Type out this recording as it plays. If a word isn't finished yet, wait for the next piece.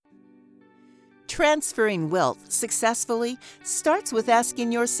Transferring wealth successfully starts with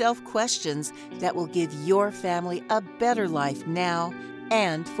asking yourself questions that will give your family a better life now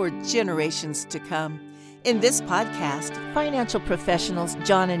and for generations to come. In this podcast, financial professionals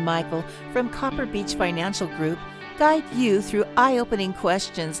John and Michael from Copper Beech Financial Group guide you through eye-opening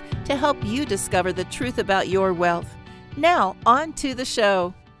questions to help you discover the truth about your wealth. Now, on to the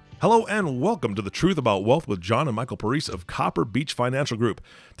show. Hello and welcome to The Truth About Wealth with John and Michael Parise of Copper Beech Financial Group.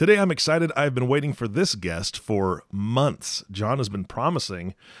 Today I'm excited. I've been waiting for this guest for months. John has been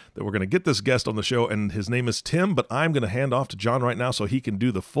promising that we're going to get this guest on the show, and his name is Tim, but I'm going to hand off to John right now so he can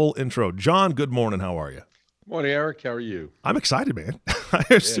do the full intro. John, good morning. How are you? Morning, Eric. How are you? I'm excited, man.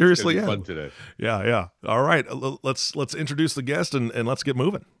 I seriously am. It's fun today. Yeah. All right. Let's introduce the guest and let's get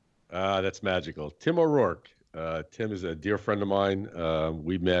moving. That's magical. Tim O'Rourke. Tim is a dear friend of mine.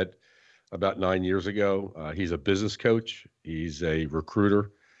 We met about 9 years ago. He's a business coach. He's a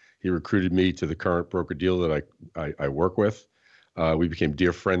recruiter. He recruited me to the current broker deal that I work with. We became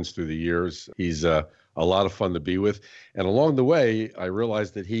dear friends through the years. He's a lot of fun to be with. And along the way, I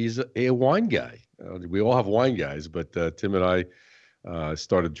realized that he's a wine guy. We all have wine guys, but Tim and I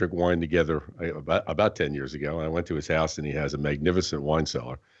started to drink wine together about 10 years ago. And I went to his house, and he has a magnificent wine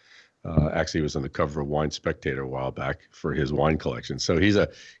cellar. Actually, he was on the cover of Wine Spectator a while back for his wine collection. So he's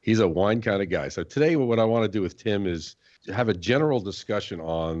a wine kind of guy. So today, what I want to do with Tim is have a general discussion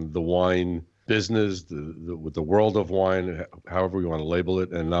on the wine business, with the world of wine, however we want to label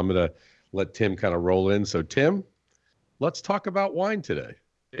it. And I'm going to let Tim kind of roll in. So Tim, let's talk about wine today.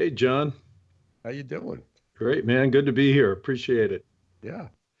 Hey, John. How you doing? Great, man. Good to be here. Appreciate it. Yeah.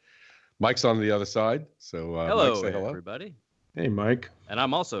 Mike's on the other side. So hello, Mike, say hello, everybody. Hey, Mike. And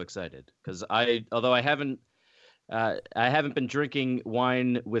I'm also excited because although I haven't been drinking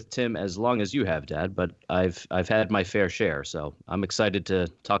wine with Tim as long as you have, Dad, but I've had my fair share. So I'm excited to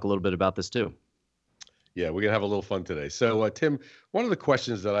talk a little bit about this too. Yeah, we're gonna have a little fun today. So Tim, one of the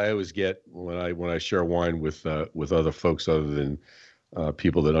questions that I always get when I share wine with other folks other than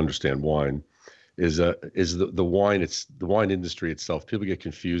people that understand wine is the wine. It's the wine industry itself. People get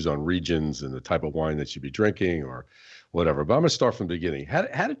confused on regions and the type of wine that you'd be drinking or whatever. But I'm gonna start from the beginning.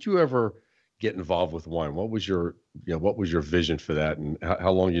 How did you ever get involved with wine? What was your vision for that, and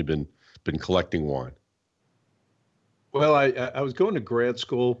how long you've been collecting wine? Well, I was going to grad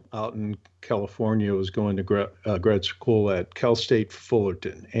school out in California. I was going to grad school at Cal State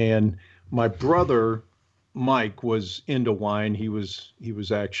Fullerton, and my brother Mike was into wine. He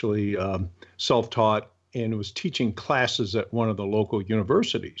was actually self-taught and was teaching classes at one of the local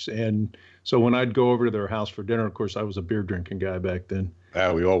universities. And so when I'd go over to their house for dinner, of course, I was a beer drinking guy back then.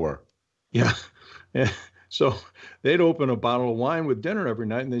 Yeah, we all were. Yeah. So they'd open a bottle of wine with dinner every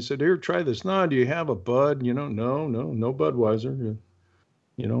night, and they said, "Here, try this." "No, do you have a Bud?" No Budweiser.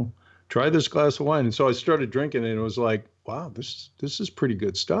 Try this glass of wine. And so I started drinking, and it was like, wow, this is pretty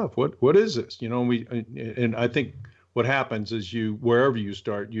good stuff. What is this? And I think what happens is wherever you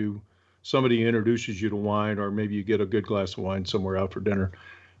start, somebody introduces you to wine, or maybe you get a good glass of wine somewhere out for dinner.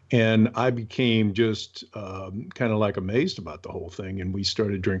 And I became just kind of like amazed about the whole thing. And we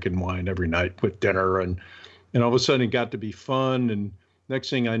started drinking wine every night with dinner. And all of a sudden it got to be fun. And next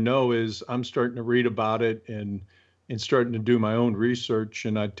thing I know is I'm starting to read about it and starting to do my own research.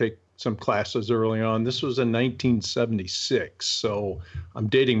 And I'd take some classes early on. This was in 1976. So I'm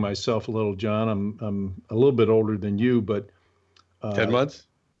dating myself a little, John. I'm a little bit older than you, but 10 months?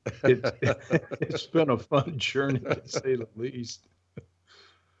 It's been a fun journey, to say the least.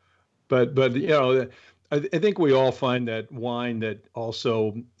 But I think we all find that wine that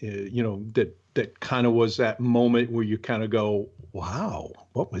also, that kind of was that moment where you kind of go, wow,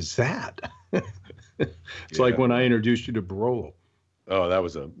 what was that? It's like when I introduced you to Barolo. Oh, that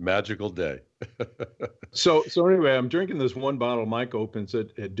was a magical day. So anyway, I'm drinking this one bottle Mike opens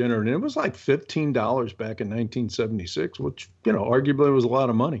at dinner, and it was like $15 back in 1976, which, arguably was a lot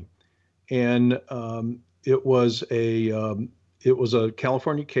of money. And it was a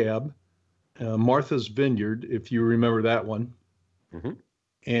California cab, Martha's Vineyard, if you remember that one. Mm-hmm.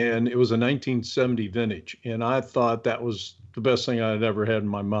 And it was a 1970 vintage. And I thought that was the best thing I'd ever had in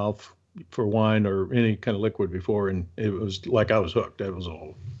my mouth for wine or any kind of liquid before. And it was like I was hooked. That was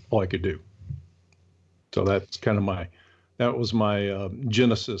all I could do. So that's kind of my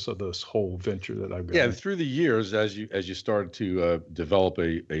genesis of this whole venture that I've got. Yeah, through the years, as you started to develop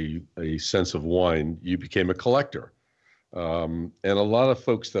a sense of wine, you became a collector. And a lot of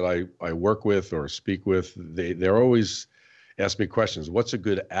folks that I work with or speak with, they're always ask me questions. What's a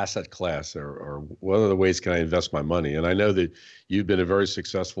good asset class, or what other ways can I invest my money? And I know that you've been a very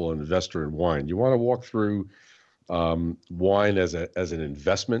successful investor in wine. You want to walk through Wine as an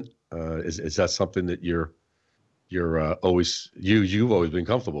investment, is that something that you're you've always been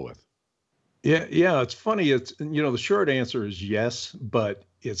comfortable with? Yeah. It's funny. It's, the short answer is yes, but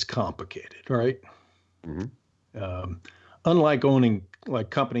it's complicated, right? Mm-hmm. Um, Unlike owning like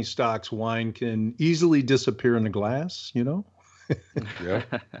company stocks, wine can easily disappear in the glass, Yeah.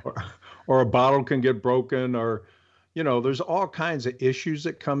 or, or a bottle can get broken, or, there's all kinds of issues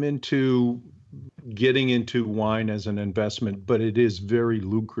that come into getting into wine as an investment, but it is very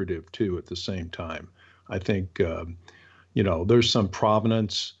lucrative too at the same time. I think, there's some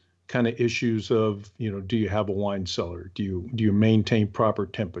provenance kind of issues of, do you have a wine cellar? Do you maintain proper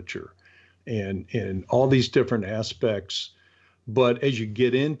temperature? And all these different aspects. But as you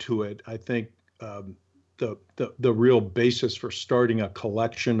get into it, I think the real basis for starting a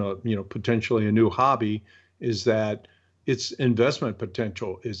collection of, potentially a new hobby is that its investment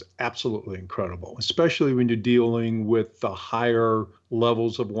potential is absolutely incredible, especially when you're dealing with the higher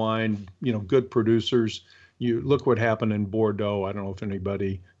levels of wine, good producers. You look what happened in Bordeaux. I don't know if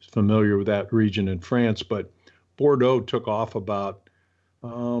anybody is familiar with that region in France, but Bordeaux took off about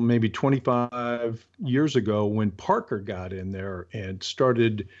maybe 25 years ago when Parker got in there and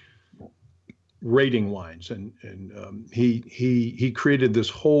started rating wines, and he created this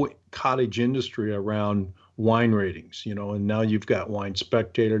whole cottage industry around wine ratings, and now you've got Wine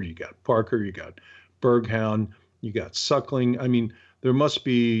Spectator, you got Parker, you got Berghound, you got Suckling. I mean, there must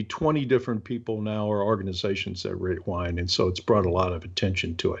be 20 different people now or organizations that rate wine, and so it's brought a lot of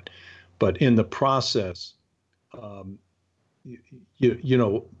attention to it. But in the process, um, you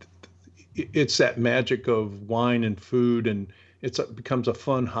know, it's that magic of wine and food, and it becomes a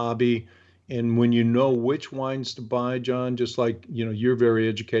fun hobby. And when you know which wines to buy, John, just like, you're very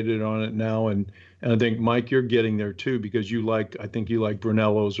educated on it now. And I think, Mike, you're getting there too, because I think you like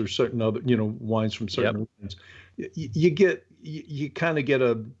Brunello's or certain other, wines from certain regions. You kind of get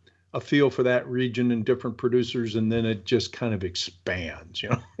a feel for that region and different producers, and then it just kind of expands, you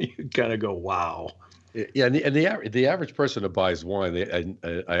kind of go, wow. Yeah, and the average person that buys wine,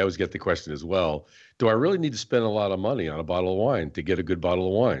 I always get the question as well: do I really need to spend a lot of money on a bottle of wine to get a good bottle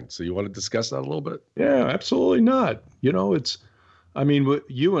of wine? So you want to discuss that a little bit? Yeah, absolutely not. I mean,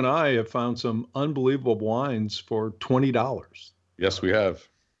 you and I have found some unbelievable wines for $20. Yes, we have.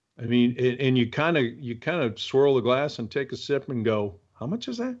 I mean, and you kind of swirl the glass and take a sip and go, how much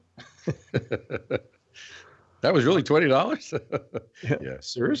is that? That was really $20. Yeah.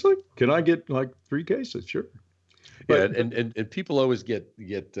 Seriously? Can I get like 3 cases? Sure. But, Yeah, and people always get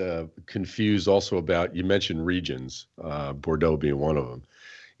confused also about, you mentioned regions, Bordeaux being one of them.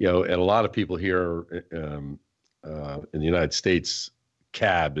 And a lot of people here in the United States,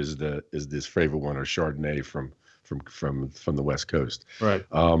 Cab is this favorite one, or Chardonnay from the West Coast. right.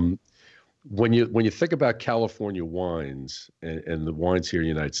 When you think about California wines and the wines here in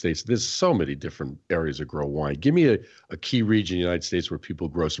the United States, there's so many different areas that grow wine. Give me a key region in the United States where people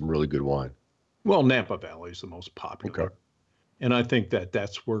grow some really good wine. Well, Napa Valley is the most popular. Okay. And I think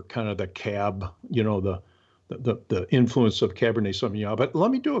that's where kind of the Cab, the influence of Cabernet Sauvignon. But let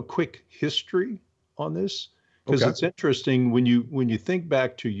me do a quick history on this, because Okay. it's interesting when you think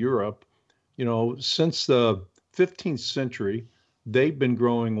back to Europe, since the 15th century, they've been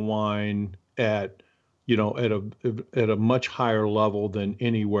growing wine at a much higher level than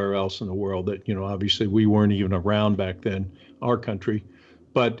anywhere else in the world. That, obviously we weren't even around back then, our country,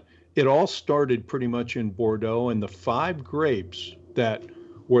 but it all started pretty much in Bordeaux, and the 5 grapes that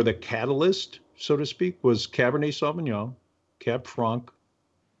were the catalyst, so to speak, was Cabernet Sauvignon, Cab Franc,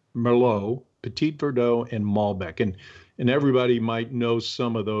 Merlot, Petit Verdot, and Malbec. And everybody might know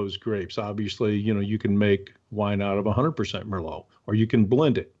some of those grapes. Obviously, you can make wine out of 100% Merlot, or you can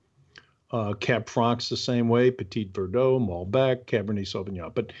blend it. Cab Franc's the same way, Petit Verdot, Malbec, Cabernet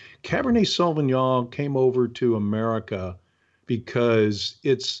Sauvignon. But Cabernet Sauvignon came over to America because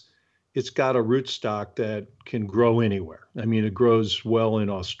it's got a rootstock that can grow anywhere. I mean, it grows well in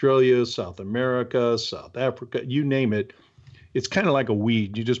Australia, South America, South Africa, you name it. It's kind of like a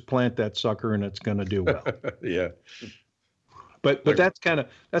weed. You just plant that sucker and it's going to do well. Yeah. But that's kind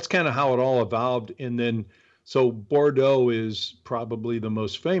of how it all evolved. And then, so Bordeaux is probably the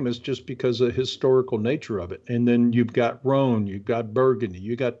most famous just because of the historical nature of it. And then you've got Rhone, you've got Burgundy,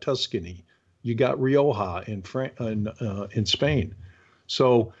 you got Tuscany, you got Rioja in Spain.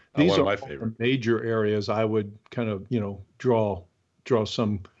 So these one of are my all favorite. the major areas I would kind of, draw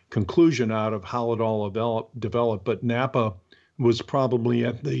some conclusion out of how it all developed. But Napa was probably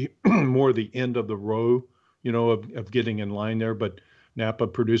at the more the end of the row, of getting in line there. But Napa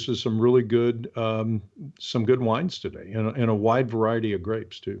produces some really good wines today, and a wide variety of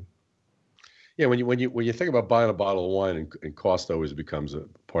grapes too. Yeah, when you think about buying a bottle of wine, and cost always becomes a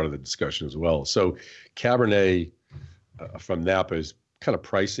part of the discussion as well. So Cabernet from Napa is kind of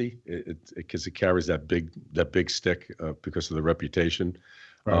pricey because it carries that big stick because of the reputation.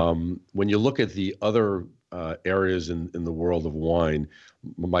 Right. When you look at the other areas in the world of wine,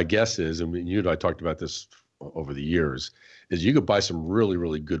 my guess is, and you and I talked about this over the years, is you could buy some really,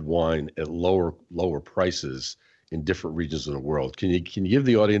 really good wine at lower prices in different regions of the world. Can you give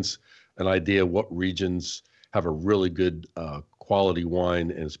the audience an idea what regions have a really good quality wine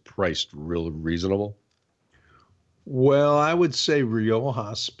and is priced really reasonable? Well, I would say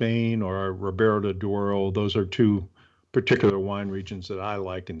Rioja, Spain, or Ribera del Duero. Those are two particular wine regions that I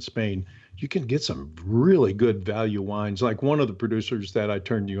like in Spain. You can get some really good value wines. Like one of the producers that I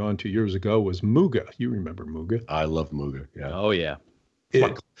turned you on to years ago was Muga. You remember Muga? I love Muga. Yeah. Oh yeah.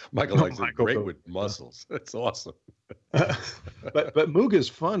 It, Michael likes it Michael, great with mussels. That's awesome. but Muga is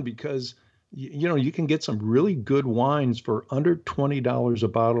fun because you know you can get some really good wines for under $20 a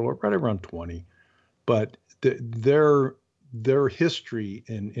bottle, or right around 20. But their history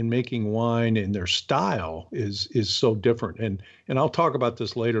in making wine and their style is so different. And I'll talk about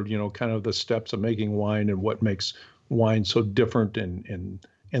this later. You know, kind of the steps of making wine and what makes wine so different, and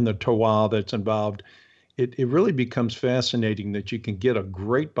the terroir that's involved. It really becomes fascinating that you can get a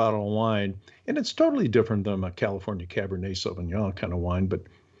great bottle of wine, and it's totally different than a California Cabernet Sauvignon kind of wine.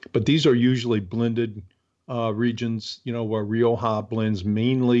 But these are usually blended regions. You know, where Rioja blends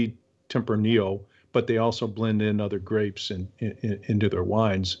mainly Tempranillo, but they also blend in other grapes into their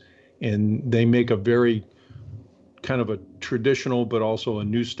wines, and they make a very kind of a traditional, but also a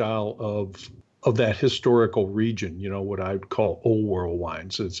new style of that historical region. You know, what I'd call old world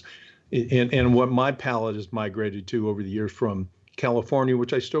wines. And what my palate has migrated to over the years from California,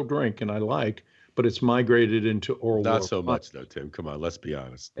 which I still drink and I like, but it's migrated into old Not world so wine. much though, Tim. Come on, let's be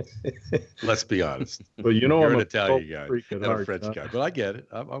honest. Let's be honest. But you know, You're I'm an a Italian Barolo guy freak at and a heart. French guy, but I get it.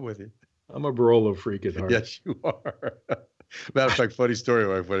 I'm with you. I'm a Barolo freak at heart. Yes, you are. Matter of fact, funny story.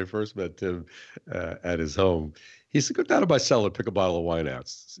 When I first met Tim at his home, he said, "Go down to my cellar, pick a bottle of wine out.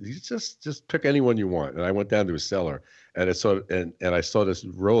 You just pick any one you want." And I went down to his cellar, and I saw this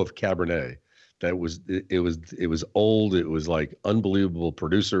row of Cabernet that was old. It was like unbelievable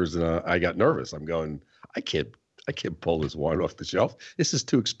producers, and I got nervous. I'm going, I can't pull this wine off the shelf. This is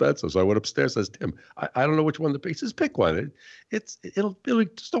too expensive. So I went upstairs. Says Tim, I don't know which one to pick. He says, pick one. It'll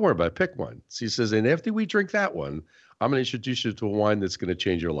just don't worry about it. Pick one. So he says, and after we drink that one, I'm going to introduce you to a wine that's going to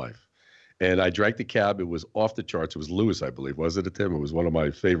change your life. And I drank the Cab. It was off the charts. It was Lewis, I believe. Was it, Tim? It was one of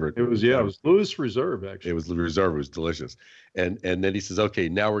my favorite. It was Lewis Reserve, actually. It was the Reserve. It was delicious. And then he says, okay,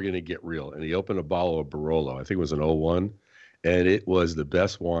 now we're going to get real. And he opened a bottle of Barolo. I think it was an '01. And it was the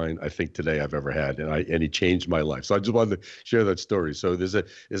best wine I think today I've ever had, and he changed my life. So I just wanted to share that story. So there's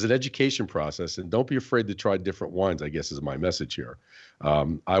an education process, and don't be afraid to try different wines, I guess is my message here.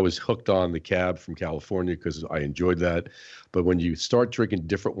 I was hooked on the Cab from California because I enjoyed that. But when you start drinking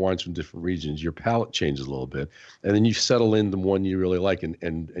different wines from different regions, your palate changes a little bit, and then you settle in the one you really like.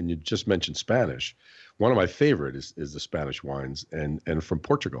 And you just mentioned Spanish. One of my favorite is the Spanish wines, and from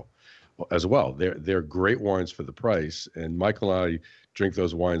Portugal as well. They're great wines for the price, and Michael and I drink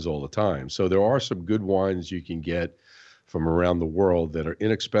those wines all the time. So there are some good wines you can get from around the world that are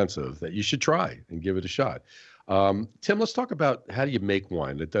inexpensive that you should try and give it a shot. Tim, let's talk about how do you make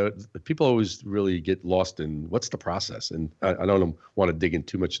wine. The people always really get lost in what's the process, and I don't want to dig in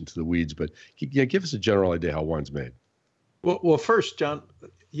too much into the weeds, but give us a general idea how wine's made. Well, first, John,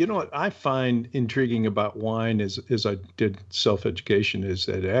 you know what I find intriguing about wine as I did self-education is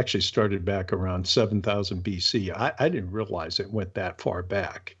that it actually started back around 7,000 BC. I didn't realize it went that far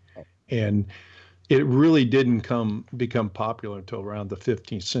back. And it really didn't become popular until around the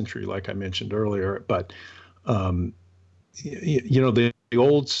 15th century, like I mentioned earlier. But, you know, the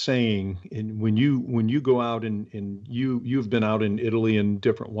old saying, and when you go out and you've been out in Italy and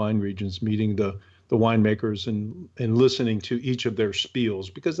different wine regions meeting the winemakers and listening to each of their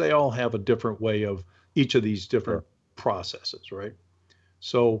spiels, because they all have a different way of each of these different processes, right?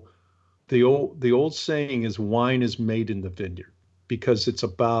 So the old saying is wine is made in the vineyard, because it's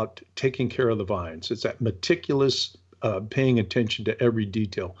about taking care of the vines. It's that meticulous paying attention to every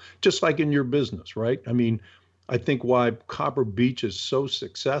detail, just like in your business, right? I mean, I think why Copper Beech is so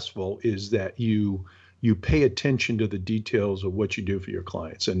successful is that you pay attention to the details of what you do for your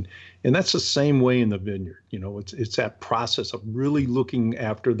clients. And that's the same way in the vineyard. You know, it's that process of really looking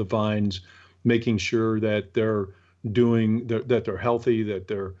after the vines, making sure that they're healthy, that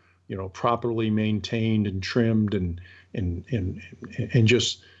they're, you know, properly maintained and trimmed, and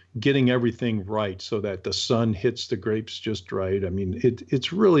just getting everything right so that the sun hits the grapes just right. I mean,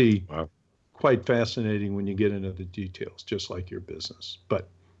 it's really quite fascinating when you get into the details, just like your business. But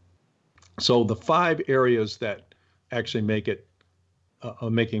so the 5 areas that actually make it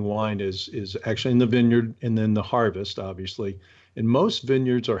making wine is actually in the vineyard and then the harvest, obviously. And most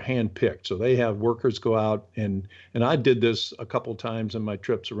vineyards are hand-picked, so they have workers go out and I did this a couple times in my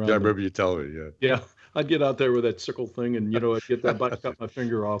trips around. Yeah, I remember you telling me. Yeah. Yeah, I'd get out there with that sickle thing, and I'd get that button, cut my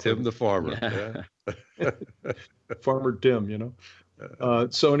finger off. Tim the farmer. Yeah. Farmer Tim.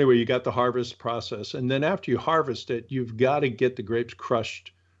 So anyway, you got the harvest process, and then after you harvest it, you've got to get the grapes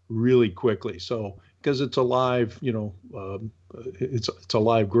crushed really quickly. So because it's a live, it's a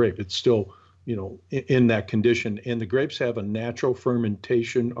live grape. It's still, in that condition. And the grapes have a natural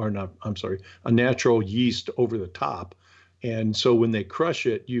fermentation, a natural yeast over the top. And so when they crush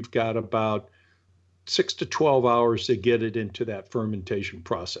it, you've got about 6 to 12 hours to get it into that fermentation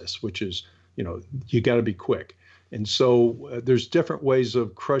process, which is, you got to be quick. And so there's different ways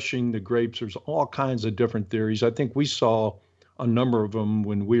of crushing the grapes. There's all kinds of different theories. I think we saw a number of them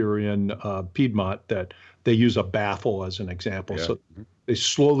when we were in Piedmont, that they use a baffle as an example. Yeah. So they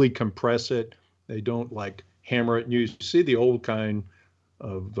slowly compress it. They don't like hammer it. And you see the old kind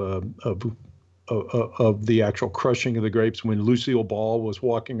of the actual crushing of the grapes when Lucille Ball was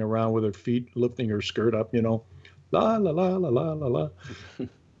walking around with her feet lifting her skirt up, la la la la la la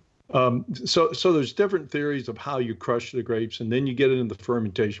la. So there's different theories of how you crush the grapes, and then you get it in the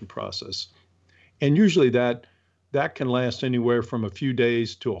fermentation process, and usually that can last anywhere from a few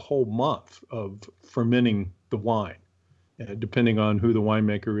days to a whole month of fermenting the wine, depending on who the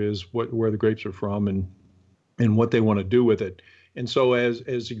winemaker is, where the grapes are from, and what they want to do with it. And so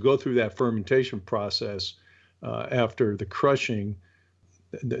as you go through that fermentation process, after the crushing,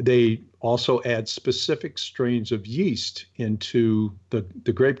 they also add specific strains of yeast into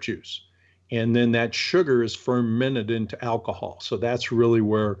the grape juice. And then that sugar is fermented into alcohol. So that's really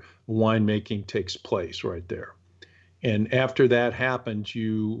where winemaking takes place right there. And after that happens,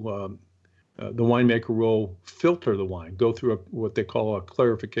 the winemaker will filter the wine, go through what they call a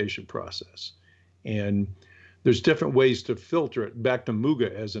clarification process. And there's different ways to filter it. Back to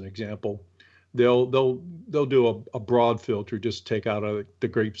Muga as an example, they'll do a broad filter, just take out the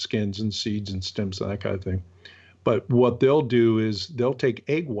grape skins and seeds and stems and that kind of thing. But what they'll do is they'll take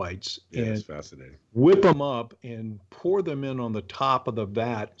egg whites and whip them up and pour them in on the top of the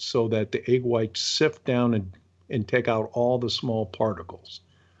vat so that the egg whites sift down and take out all the small particles.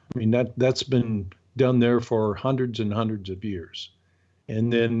 I mean, that's been done there for hundreds and hundreds of years.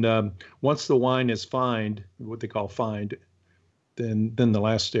 And then once the wine is fined, what they call fined, then the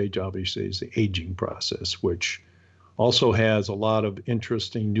last stage obviously is the aging process, which also has a lot of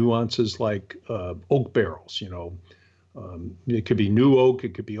interesting nuances like oak barrels. It could be new oak,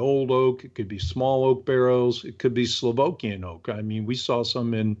 it could be old oak, it could be small oak barrels, it could be Slovakian oak. I mean, we saw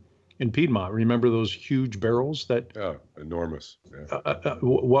some in Piedmont. Remember those huge barrels that? Oh, enormous. Yeah.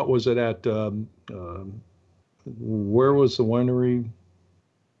 What was it at? Where was the winery?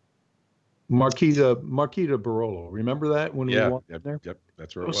 Marquita Barolo. Remember that when we walked in there? Yep,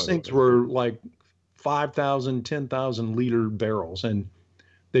 that's where it was. Those things were like 5,000, 10,000 liter barrels, and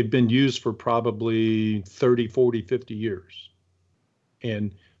they've been used for probably 30, 40, 50 years.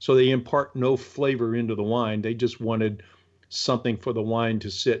 And so they impart no flavor into the wine. They just wanted something for the wine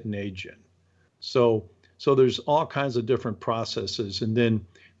to sit and age in. So there's all kinds of different processes. And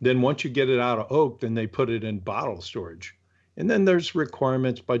then once you get it out of oak, then they put it in bottle storage. And then there's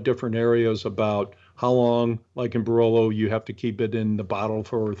requirements by different areas about how long, like in Barolo, you have to keep it in the bottle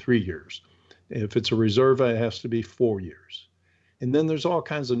for 3 years. If it's a Reserva, it has to be 4 years. And then there's all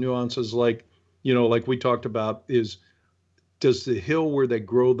kinds of nuances like we talked about does the hill where they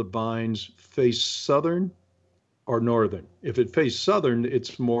grow the vines face southern or northern? If it faces southern,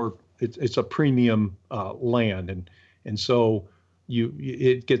 it's a premium land. And so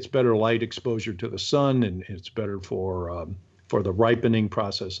it gets better light exposure to the sun, and it's better for the ripening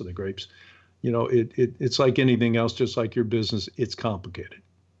process of the grapes. It's like anything else, just like your business, it's complicated.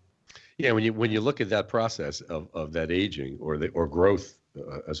 Yeah, when you look at that process of that aging or growth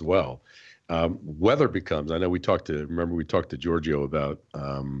as well, weather becomes. I know we talked to Giorgio about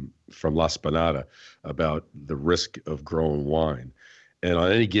from La Spinata about the risk of growing wine, and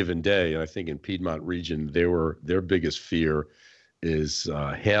on any given day, and I think in Piedmont region, their biggest fear is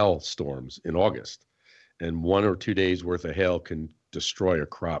hail storms in August, and 1 or 2 days worth of hail can destroy a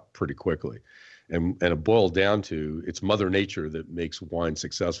crop pretty quickly. And it boiled down to it's Mother Nature that makes wine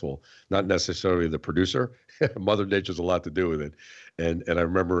successful, not necessarily the producer. Mother Nature's a lot to do with it. And I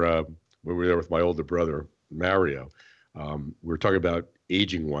remember when we were there with my older brother, Mario, we were talking about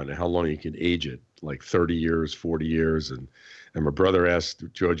aging wine and how long you can age it. like 30 years, 40 years. And my brother asked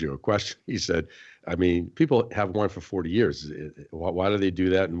Giorgio a question. He said, I mean, people have wine for 40 years. Why do they do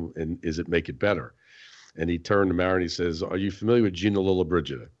that? And is it make it better? And he turned to Mara and he says, are you familiar with Gina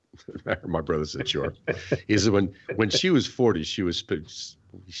Lollobrigida? My brother said, sure. He said, when she was 40, she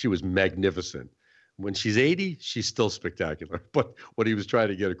was magnificent. When she's 80, she's still spectacular. But what he was trying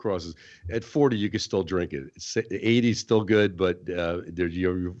to get across is at 40, you can still drink it. 80 is still good, but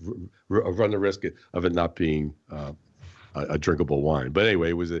you run the risk of it not being a drinkable wine. But anyway,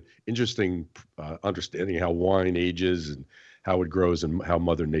 it was an interesting understanding how wine ages and how it grows and how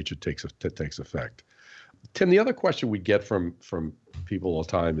Mother Nature takes effect. Tim, the other question we get from people all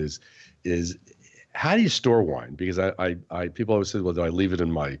the time is how do you store wine? Because I people always say, well, do I leave it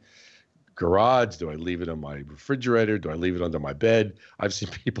in my garage? Do I leave it on my refrigerator? Do I leave it under my bed? I've seen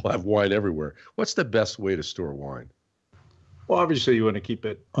people have wine everywhere. What's the best way to store wine? Well, obviously you want to keep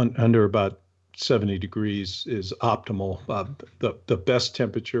it under about 70 degrees is optimal. The best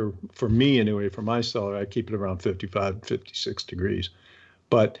temperature for me anyway, for my cellar, I keep it around 55, 56 degrees.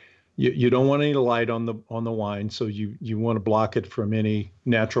 But you don't want any light on the wine, so you want to block it from any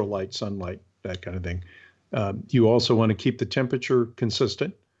natural light, sunlight, that kind of thing. You also want to keep the temperature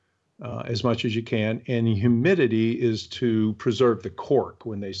consistent as much as you can, and humidity is to preserve the cork.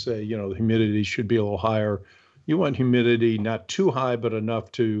 When they say, the humidity should be a little higher, you want humidity not too high, but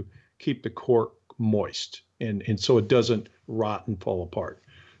enough to keep the cork moist, and so it doesn't rot and fall apart.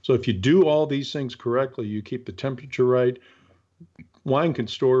 So if you do all these things correctly, you keep the temperature right, wine can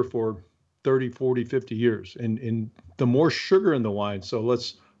store for 30, 40, 50 years. And the more sugar in the wine, so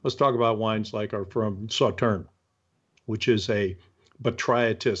let's talk about wines like are from Sauternes, which is a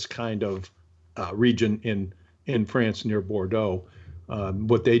Botrytis kind of region in France near Bordeaux.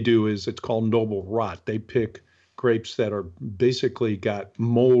 What they do is it's called noble rot. They pick grapes that are basically got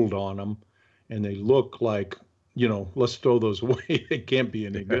mold on them, and they look like, let's throw those away. They can't be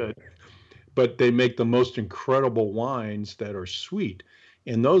any good. But they make the most incredible wines that are sweet.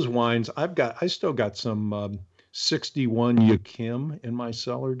 And those wines, I still got some 61 Yakim in my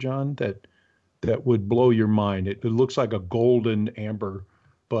cellar, John, that would blow your mind. It looks like a golden amber,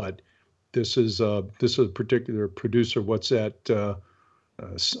 but this is a particular producer. What's that?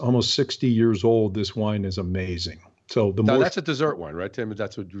 Almost 60 years old. This wine is amazing. So that's a dessert wine, right, Tim?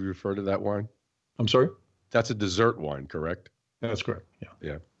 That's what you refer to that wine? I'm sorry? That's a dessert wine, correct? That's correct. Yeah.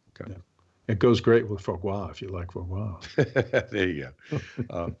 Yeah. Okay. Yeah. It goes great with foie if you like foie. There you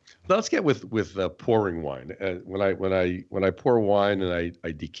go. Let's get with pouring wine. When I pour wine and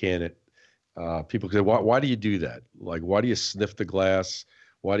I decant it, people say, why do you do that? Like, why do you sniff the glass?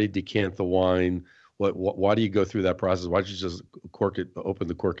 Why do you decant the wine? Why do you go through that process? Why don't you just open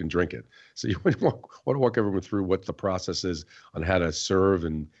the cork and drink it? So you want to walk everyone through what the process is on how to serve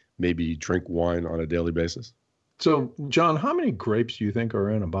and maybe drink wine on a daily basis? So, John, how many grapes do you think are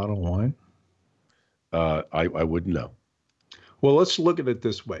in a bottle of wine? I wouldn't know. Well, let's look at it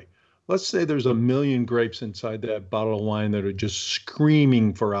this way. Let's say there's 1 million grapes inside that bottle of wine that are just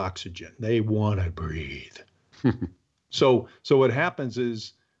screaming for oxygen. They want to breathe. So what happens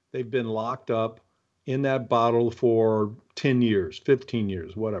is they've been locked up in that bottle for 10 years, 15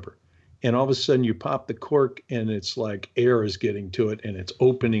 years, whatever. And all of a sudden you pop the cork and it's like air is getting to it and it's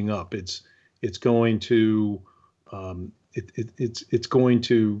opening up. It's going to it's going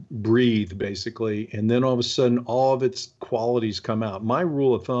to breathe basically, and then all of a sudden all of its qualities come out. My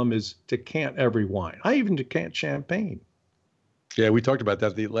rule of thumb is decant every wine. I even decant champagne. Yeah, we talked about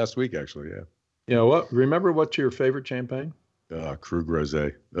that last week actually. Yeah. You know what? Remember what's your favorite champagne? Krug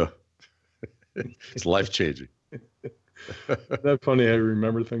Rosé. It's life changing. Isn't that funny? I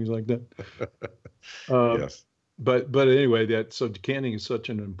remember things like that. Yes. But anyway, so decanting is such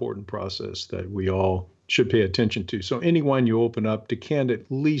an important process that we all should pay attention to. So any wine you open up, decant at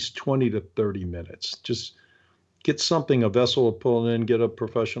least 20 to 30 minutes. Just get a vessel to pull in, get a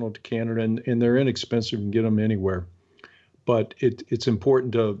professional decanter, and they're inexpensive. You can get them anywhere. But it's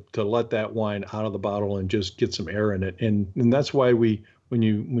important to let that wine out of the bottle and just get some air in it. And that's why when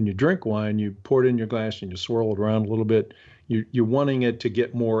you drink wine, you pour it in your glass and you swirl it around a little bit. You're wanting it to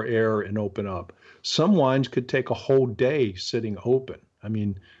get more air and open up. Some wines could take a whole day sitting open. I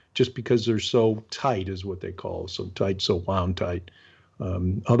mean, just because they're so tight is what they call so tight, so wound tight.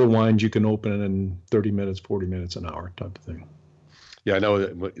 Other wines you can open in 30 minutes, 40 minutes, an hour type of thing. Yeah, I know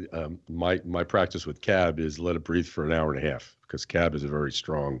that my practice with Cab is let it breathe for an hour and a half because Cab is a very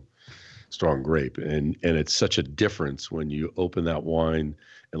strong strong grape, and it's such a difference when you open that wine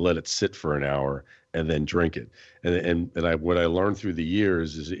and let it sit for an hour and then drink it. What I learned through the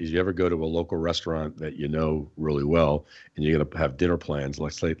years is you ever go to a local restaurant that you know really well, and you're gonna have dinner plans.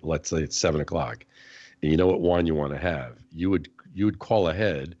 Let's say it's 7 o'clock, and you know what wine you want to have. You would call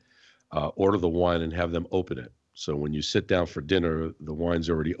ahead, order the wine, and have them open it. So when you sit down for dinner, the wine's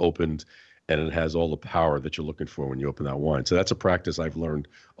already opened, and it has all the power that you're looking for when you open that wine. So that's a practice I've learned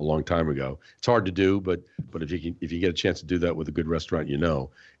a long time ago. It's hard to do, but if you get a chance to do that with a good restaurant,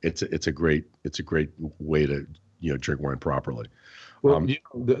 it's a great way to drink wine properly. Well,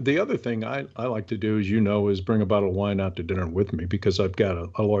 the other thing I like to do, is bring a bottle of wine out to dinner with me, because I've got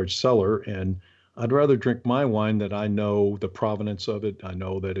a large cellar, and I'd rather drink my wine that I know the provenance of it. I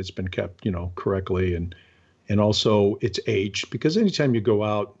know that it's been kept, correctly, and also it's aged, because anytime you go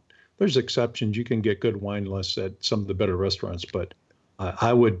out, there's exceptions. You can get good wine lists at some of the better restaurants, but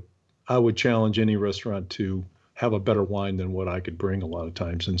I would challenge any restaurant to have a better wine than what I could bring a lot of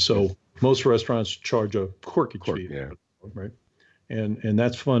times. And so most restaurants charge a corkage fee, yeah. Right? And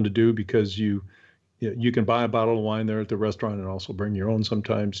that's fun to do, because you can buy a bottle of wine there at the restaurant and also bring your own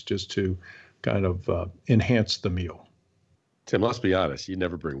sometimes, just to kind of enhance the meal. Tim, let's be honest. You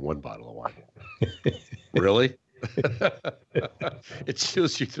never bring one bottle of wine. Really? It's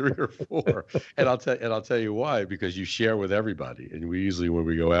usually 3 or 4, and I'll tell you why. Because you share with everybody, and we usually, when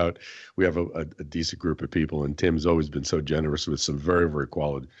we go out, we have a decent group of people. And Tim's always been so generous with some very, very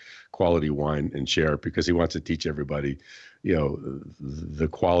quality wine and share, because he wants to teach everybody, the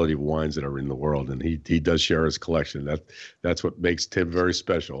quality of wines that are in the world, and he does share his collection. That's what makes Tim very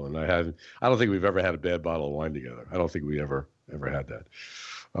special. And I don't think we've ever had a bad bottle of wine together. I don't think we ever had that.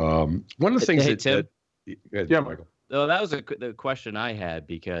 One of the things Tim. Yeah, Michael. Oh, that was the question I had,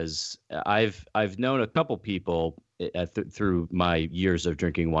 because I've known a couple people through my years of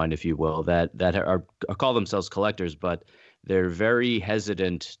drinking wine, if you will, that call themselves collectors, but they're very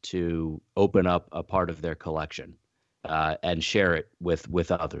hesitant to open up a part of their collection and share it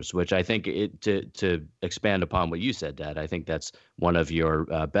with others. Which I think, to expand upon what you said, Dad, I think that's one of your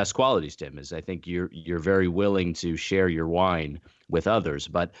best qualities, Tim. Is I think you're very willing to share your wine with others.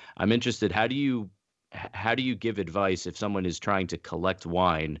 But I'm interested, how do you give advice if someone is trying to collect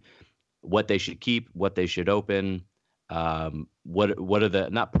wine, what they should keep, what they should open, what are the,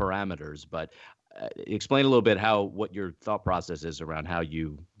 not parameters, but explain a little bit what your thought process is around how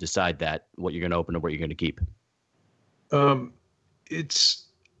you decide that what you're going to open and what you're going to keep. It's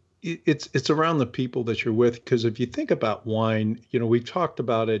around the people that you're with, because if you think about wine, we've talked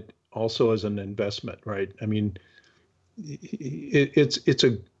about it also as an investment, right? I mean, it's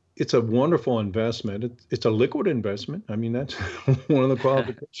a wonderful investment. It's a liquid investment. I mean, that's one of the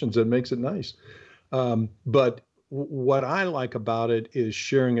qualifications that makes it nice. But what I like about it is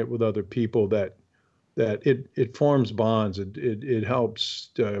sharing it with other people, that it forms bonds. It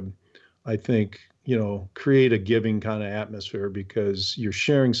helps, I think, create a giving kind of atmosphere, because you're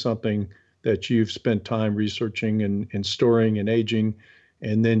sharing something that you've spent time researching and storing and aging,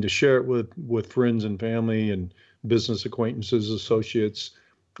 and then to share it with friends and family and business acquaintances, associates.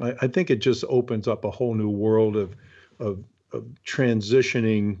 I think it just opens up a whole new world of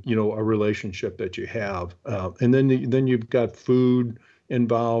transitioning, a relationship that you have, and then you've got food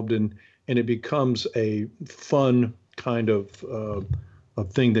involved, and it becomes a fun kind of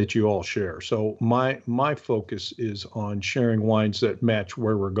thing that you all share. So my focus is on sharing wines that match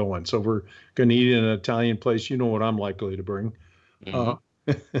where we're going. So we're going to eat in an Italian place. You know what I'm likely to bring.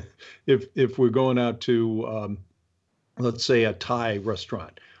 Mm-hmm. If we're going out to let's say a Thai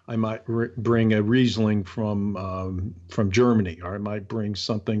restaurant, I might bring a Riesling from Germany, or I might bring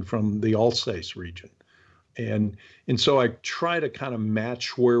something from the Alsace region. And so I try to kind of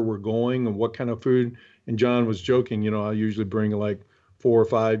match where we're going and what kind of food. And John was joking, I usually bring like 4 or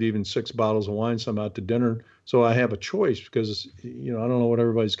 5, even 6 bottles of wine, some out to dinner. So I have a choice, because, I don't know what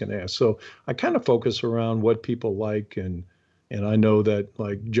everybody's going to ask. So I kind of focus around what people like. And I know that,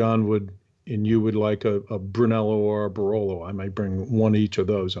 like, John would, and you would like a Brunello or a Barolo. I might bring one each of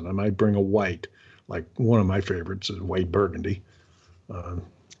those, and I might bring a white. Like, one of my favorites is white Burgundy.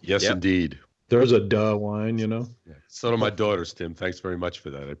 Yes, yep. Indeed. There's a duh wine, Yeah. So do my daughters, Tim. Thanks very much for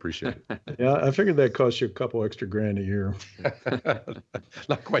that. I appreciate it. Yeah, I figured that costs you a couple extra grand a year.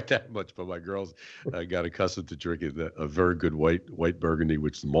 Not quite that much, but my girls got accustomed to drinking a very good white Burgundy,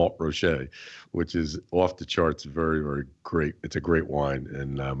 which is Malt Rocher, which is off the charts, very, very great. It's a great wine,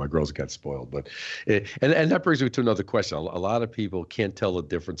 and my girls got spoiled. But and that brings me to another question. A lot of people can't tell the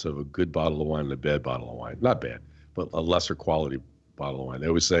difference of a good bottle of wine and a bad bottle of wine. Not bad, but a lesser quality bottle of wine. They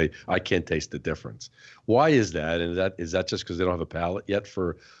always say, I can't taste the difference. Why is that? And is that just because they don't have a palate yet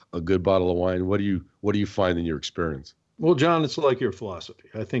for a good bottle of wine? What do you find in your experience? Well, John, it's like your philosophy.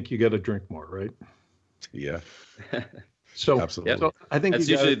 I think you got to drink more, right? Yeah. So absolutely. So I think that's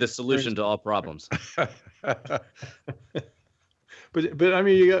usually the solution to all problems. But I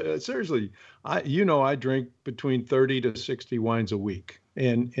mean, you got, seriously, I drink between 30 to 60 wines a week,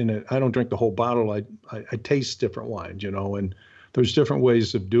 and I don't drink the whole bottle. I taste different wines, and there's different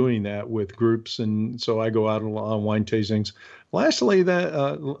ways of doing that with groups, and so I go out on wine tastings. Lately,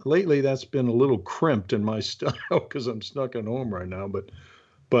 that's been a little crimped in my style because I'm stuck at home right now. But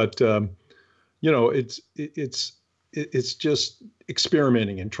it's just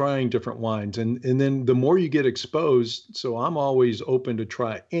experimenting and trying different wines. And then the more you get exposed, so I'm always open to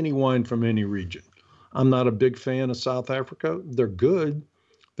try any wine from any region. I'm not a big fan of South Africa. They're good.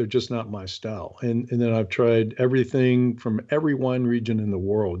 They're just not my style. And then I've tried everything from every wine region in the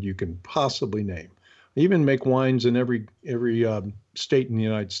world you can possibly name. I even make wines in every state in the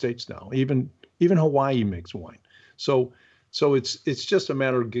United States now. Even Hawaii makes wine. So it's just a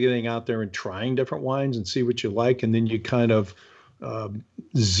matter of getting out there and trying different wines and see what you like, and then you kind of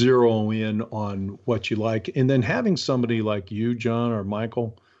zero in on what you like, and then having somebody like you, John, or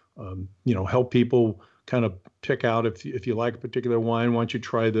Michael, help people kind of pick out if you like a particular wine, why don't you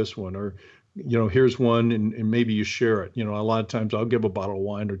try this one, or here's one, and maybe you share it. A lot of times I'll give a bottle of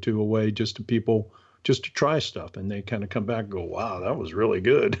wine or two away just to people just to try stuff, and they kind of come back and go, wow, that was really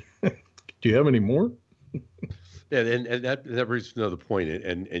good. Do you have any more? Yeah, and that brings to another point.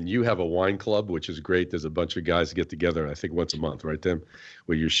 And you have a wine club, which is great. There's a bunch of guys that get together, I think once a month, right, Tim,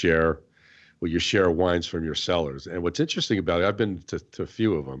 where you share wines from your cellars. And what's interesting about it, I've been to a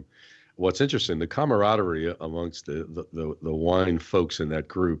few of them. What's interesting, the camaraderie amongst the wine folks in that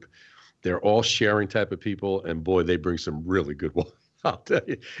group, they're all sharing type of people, and boy, they bring some really good wine. I'll tell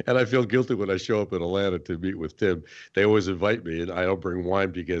you. And I feel guilty when I show up in Atlanta to meet with Tim. They always invite me, and I don't bring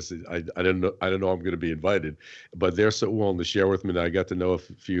wine because I don't know I'm going to be invited. But they're so willing to share with me. And I got to know a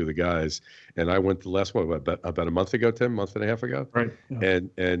few of the guys. And I went to the last one about a month ago, Tim, month and a half ago. Right. Yeah.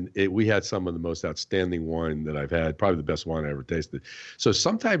 And we had some of the most outstanding wine that I've had, probably the best wine I ever tasted. So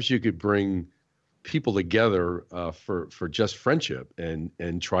sometimes you could bring people together for just friendship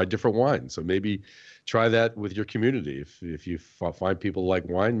and try different wines. So maybe try that with your community. If you find people like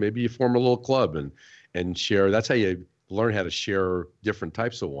wine, maybe you form a little club and share. That's how you learn how to share different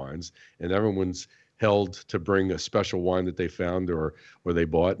types of wines. And everyone's held to bring a special wine that they found or they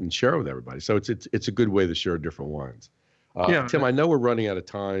bought and share with everybody. So it's a good way to share different wines. Tim, I know we're running out of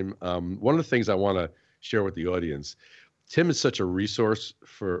time. One of the things I want to share with the audience, Tim is such a resource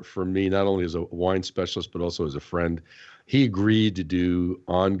for me, not only as a wine specialist, but also as a friend. He agreed to do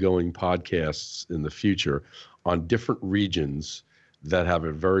ongoing podcasts in the future on different regions that have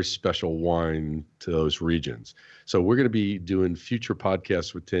a very special wine to those regions. So we're going to be doing future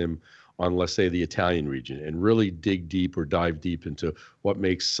podcasts with Tim on, let's say, the Italian region, and really dig deep or dive deep into what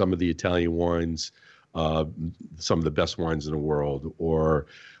makes some of the Italian wines some of the best wines in the world,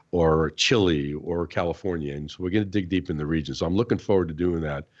 or Chile or California. And so we're going to dig deep in the region. So I'm looking forward to doing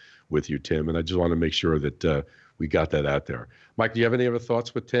that with you, Tim. And I just want to make sure that we got that out there. Mike, do you have any other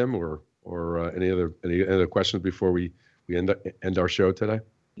thoughts with Tim or any other questions before we end our show today?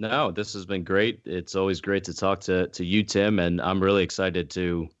 No, this has been great. It's always great to talk to you, Tim. And I'm really excited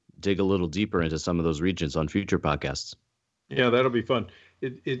to dig a little deeper into some of those regions on future podcasts. Yeah, that'll be fun.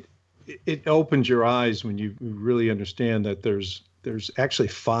 It opens your eyes when you really understand that there's actually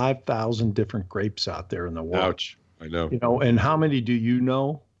 5,000 different grapes out there in the world. Ouch. I know. And how many do you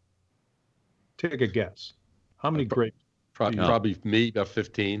know? Take a guess. How many grapes? Probably me, about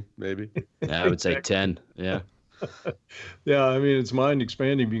 15, maybe. Yeah, I would say 10. Yeah. Yeah, I mean, it's mind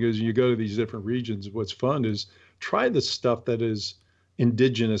expanding because you go to these different regions. What's fun is try the stuff that is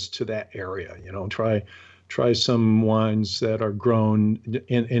indigenous to that area. Try some wines that are grown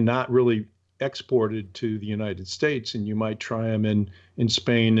and not really exported to the United States, and you might try them in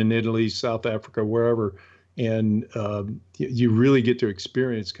Spain and Italy, South Africa, wherever, and you really get to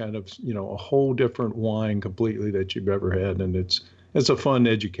experience kind of a whole different wine completely that you've ever had, and it's a fun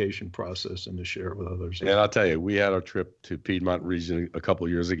education process and to share with others. And I'll tell you, we had our trip to Piedmont region a couple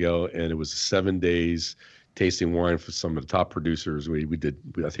of years ago, and it was 7 days tasting wine for some of the top producers.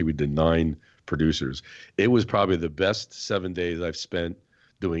 I think we did 9 producers. It was probably the best 7 days I've spent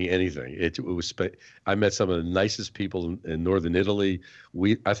doing anything. I met some of the nicest people in northern Italy.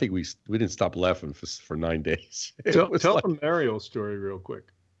 I think we didn't stop laughing for 9 days. Tell the Mario story real quick.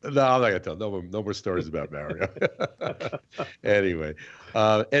 No, I'm not gonna tell. No more stories about Mario. Anyway,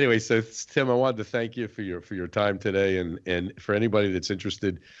 so Tim, I wanted to thank you for your time today, and for anybody that's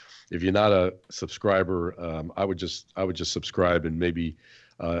interested, if you're not a subscriber, I would just subscribe and maybe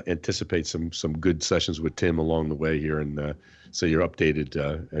anticipate some good sessions with Tim along the way here, and so you're updated,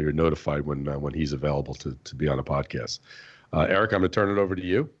 you're notified when he's available to be on a podcast. Eric, I'm going to turn it over to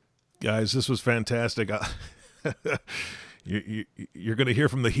you. Guys, this was fantastic. You're going to hear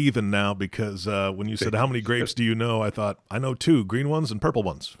from the heathen now, because when you said how many grapes do you know, I thought I know 2, green ones and purple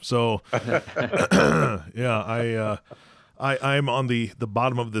ones. So yeah, I'm on the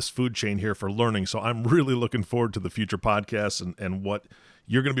bottom of this food chain here for learning. So I'm really looking forward to the future podcasts and what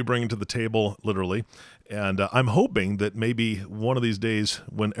you're going to be bringing to the table, literally. And I'm hoping that maybe one of these days,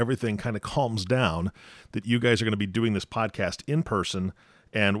 when everything kind of calms down, that you guys are going to be doing this podcast in person,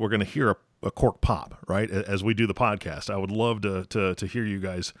 and we're going to hear a cork pop, right, as we do the podcast. I would love to hear you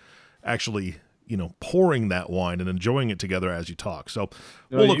guys actually, pouring that wine and enjoying it together as you talk. So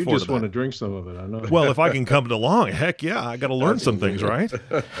we'll look forward to that. You just want to drink some of it, I know. Well, if I can come along, heck yeah, I got to learn some things, right?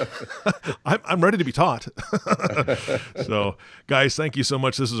 I'm ready to be taught. So, guys, thank you so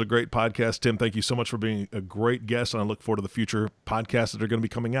much. This is a great podcast. Tim, thank you so much for being a great guest, and I look forward to the future podcasts that are going to be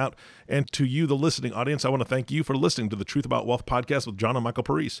coming out. And to you, the listening audience, I want to thank you for listening to the Truth About Wealth podcast with John and Michael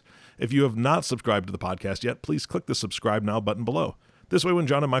Parise. If you have not subscribed to the podcast yet, please click the subscribe now button below. This way, when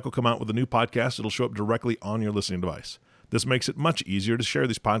John and Michael come out with a new podcast, it'll show up directly on your listening device. This makes it much easier to share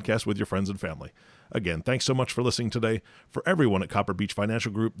these podcasts with your friends and family. Again, thanks so much for listening today. For everyone at Copper Beech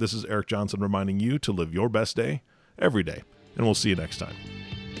Financial Group, this is Eric Johnson reminding you to live your best day every day. And we'll see you next time.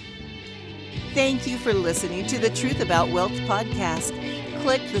 Thank you for listening to the Truth About Wealth podcast.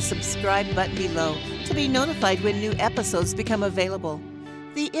 Click the subscribe button below to be notified when new episodes become available.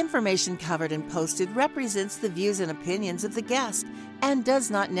 The information covered and posted represents the views and opinions of the guest and does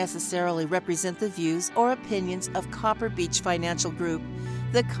not necessarily represent the views or opinions of Copper Beech Financial Group.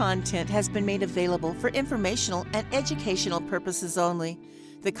 The content has been made available for informational and educational purposes only.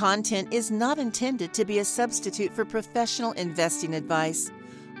 The content is not intended to be a substitute for professional investing advice.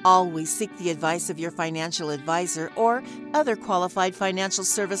 Always seek the advice of your financial advisor or other qualified financial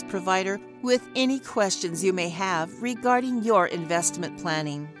service provider with any questions you may have regarding your investment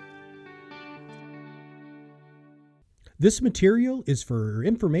planning. This material is for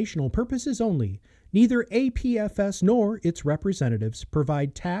informational purposes only. Neither APFS nor its representatives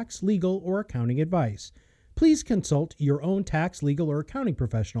provide tax, legal, or accounting advice. Please consult your own tax, legal, or accounting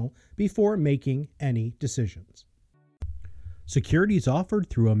professional before making any decisions. Securities offered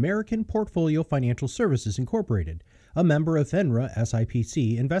through American Portfolio Financial Services Incorporated, a member of FINRA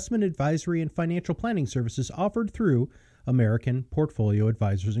SIPC. Investment advisory and financial planning services offered through American Portfolio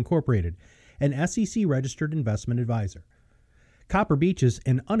Advisors Incorporated, an SEC-registered investment advisor. Copper Beech is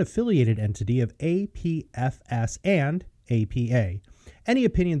an unaffiliated entity of APFS and APA. Any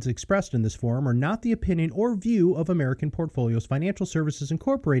opinions expressed in this forum are not the opinion or view of American Portfolios Financial Services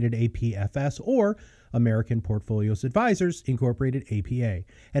Incorporated, APFS, or American Portfolios Advisors Incorporated, APA,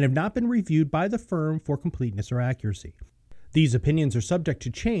 and have not been reviewed by the firm for completeness or accuracy. These opinions are subject to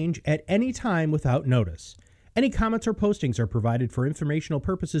change at any time without notice. Any comments or postings are provided for informational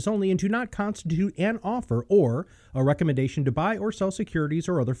purposes only and do not constitute an offer or a recommendation to buy or sell securities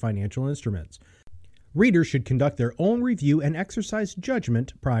or other financial instruments. Readers should conduct their own review and exercise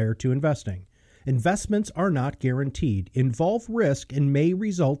judgment prior to investing. Investments are not guaranteed, involve risk, and may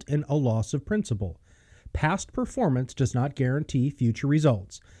result in a loss of principal. Past performance does not guarantee future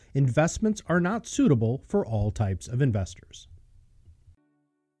results. Investments are not suitable for all types of investors.